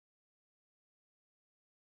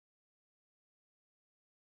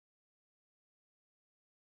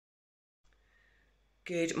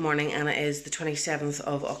Good morning, and it is the 27th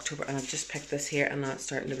of October, and I've just picked this here and now it's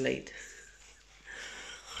starting to bleed.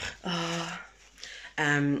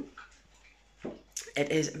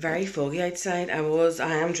 It is very foggy outside. I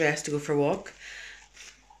am dressed to go for a walk.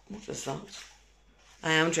 What is that?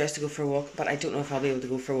 I am dressed to go for a walk, but I don't know if I'll be able to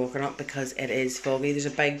go for a walk or not because it is foggy. There's a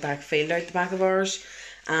big back field out the back of ours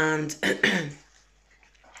and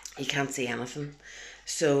you can't see anything.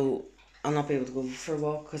 So I'll not be able to go for a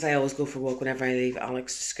walk because I always go for a walk whenever I leave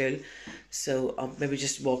Alex to school. So I'll maybe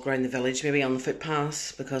just walk around the village, maybe on the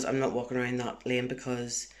footpaths, because I'm not walking around that lane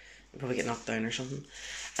because I'll probably get knocked down or something.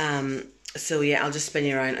 So yeah, I'll just spin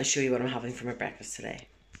you around and show you what I'm having for my breakfast today.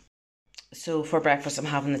 So for breakfast, I'm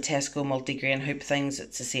having the Tesco multigrain hoop things.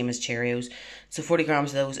 It's the same as Cheerios. So 40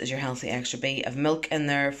 grams of those is your healthy extra B. I've milk in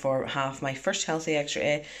there for half my first healthy extra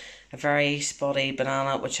A. A very spotty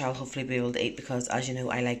banana, which I'll hopefully be able to eat because, as you know,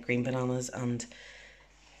 I like green bananas and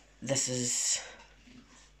this is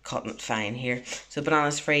cutting it fine here. So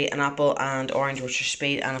bananas free, an apple and orange, which are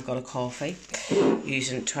speed, and I've got a coffee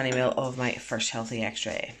using 20ml of my first healthy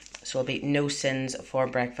extra A. So I'll be no sins for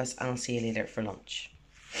breakfast and I'll see you later for lunch.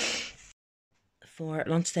 For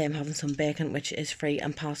lunch today, I'm having some bacon, which is free,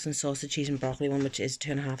 and pasta and sausage, cheese and broccoli one, which is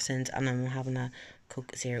 2.5 cents, and I'm having a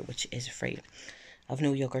Coke Zero, which is free. I've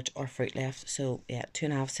no yogurt or fruit left, so yeah,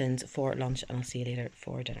 2.5 cents for lunch, and I'll see you later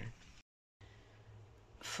for dinner.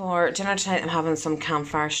 For dinner tonight, I'm having some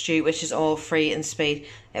campfire stew, which is all free and speed.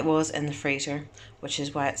 It was in the freezer, which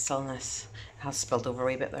is why it's still in this. It has spilled over a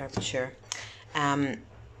wee bit there, but sure.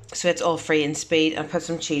 So it's all free and speed. I put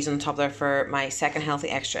some cheese on top there for my second healthy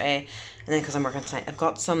extra A. And then because I'm working tonight, I've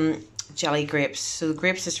got some jelly grapes. So the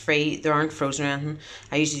grapes is free. They aren't frozen or anything.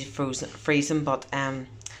 I usually freeze them, but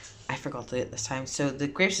I forgot to do it this time. So the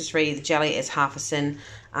grapes is free. The jelly is half a sin.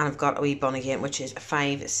 And I've got a wee bun again, which is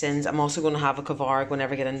 5 cents. I'm also going to have a Kavarg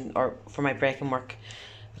whenever I get in, or for my break in work,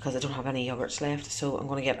 because I don't have any yogurts left. So I'm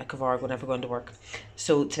going to get a Kavarg whenever I go into work.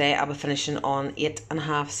 So today I'll be finishing on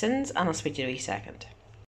 8.5 cents, and I'll speak to you in a wee second.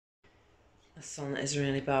 The sun is a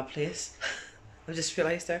really bad place. I've just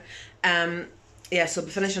realised there. Yeah, so I'll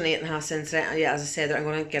be finishing on 8.5 cents today. Yeah, as I said, I'm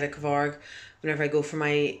going to get a Kavarg whenever I go for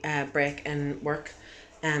my break in work.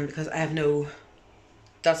 Because I have no...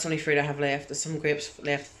 That's the only fruit I have left. There's some grapes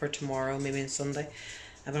left for tomorrow, maybe on Sunday.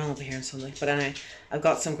 But I'll not be here on Sunday. But anyway, I've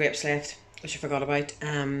got some grapes left, which I forgot about.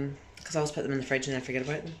 Because I always put them in the fridge and then forget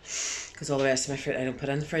about them. Because all the rest of my fruit I don't put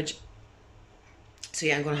in the fridge. So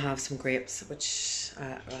yeah, I'm going to have some grapes, which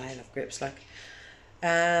I love grapes like.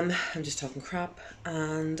 I'm just talking crap,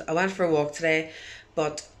 and I went for a walk today,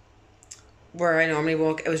 but where I normally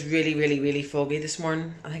walk, it was really, really, really foggy this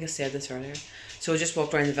morning. I think I said this earlier. So I just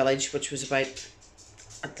walked around the village, which was about,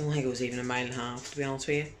 I don't think it was even a mile and a half, to be honest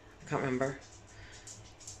with you. I can't remember.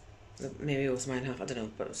 Maybe it was a mile and a half, I don't know,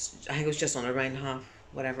 but I think it was just under a mile and a half,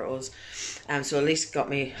 whatever it was. So at least got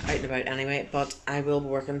me out and about anyway, but I will be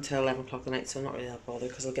working till 11 o'clock at night, so I'm not really that bothered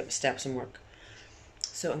because I'll get my steps and work.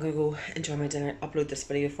 So I'm going to go enjoy my dinner, upload this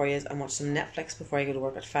video for you and watch some Netflix before I go to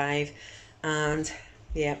work at 5. And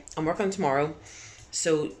yeah, I'm working tomorrow,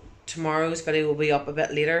 so tomorrow's video will be up a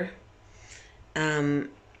bit later,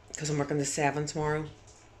 because I'm working to 7 tomorrow.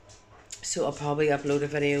 So I'll probably upload a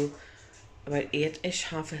video about 8ish,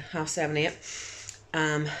 half 7, 8.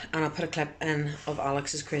 And I'll put a clip in of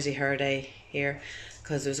Alex's crazy hair day here,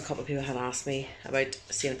 because there was a couple of people had asked me about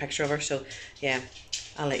seeing a picture of her. So yeah,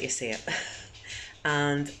 I'll let you see it.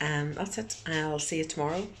 And that's it. I'll see you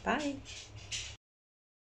tomorrow. Bye.